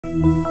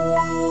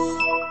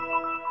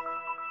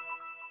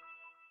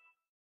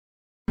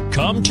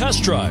Come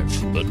test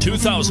drive the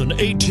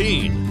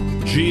 2018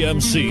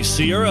 GMC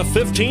Sierra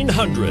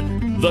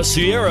 1500. The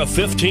Sierra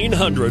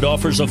 1500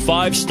 offers a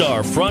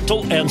 5-star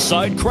frontal and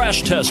side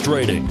crash test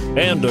rating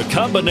and a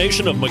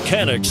combination of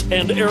mechanics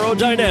and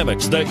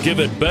aerodynamics that give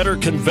it better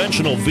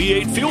conventional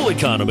V8 fuel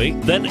economy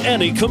than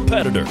any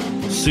competitor.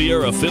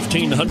 Sierra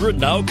 1500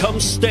 now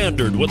comes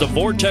standard with a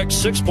Vortex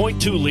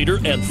 6.2-liter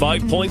and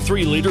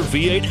 5.3-liter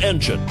V8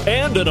 engine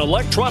and an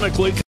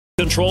electronically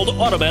controlled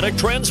automatic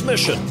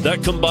transmission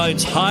that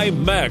combines high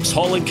max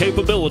hauling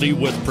capability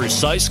with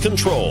precise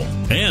control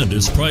and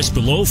is priced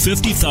below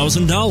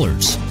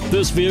 $50,000.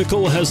 This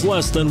vehicle has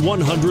less than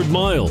 100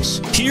 miles.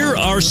 Here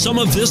are some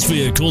of this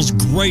vehicle's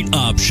great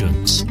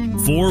options: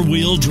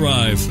 4-wheel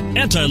drive,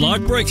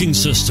 anti-lock braking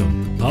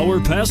system, power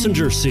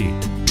passenger seat,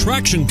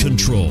 traction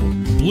control,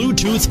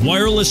 Bluetooth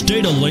wireless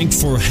data link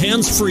for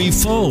hands-free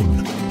phone,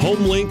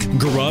 HomeLink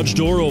garage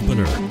door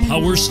opener,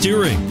 power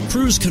steering,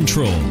 cruise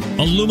control,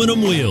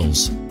 aluminum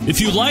wheels. If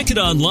you like it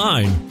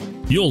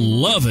online, you'll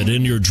love it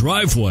in your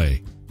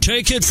driveway.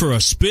 Take it for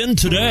a spin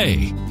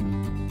today.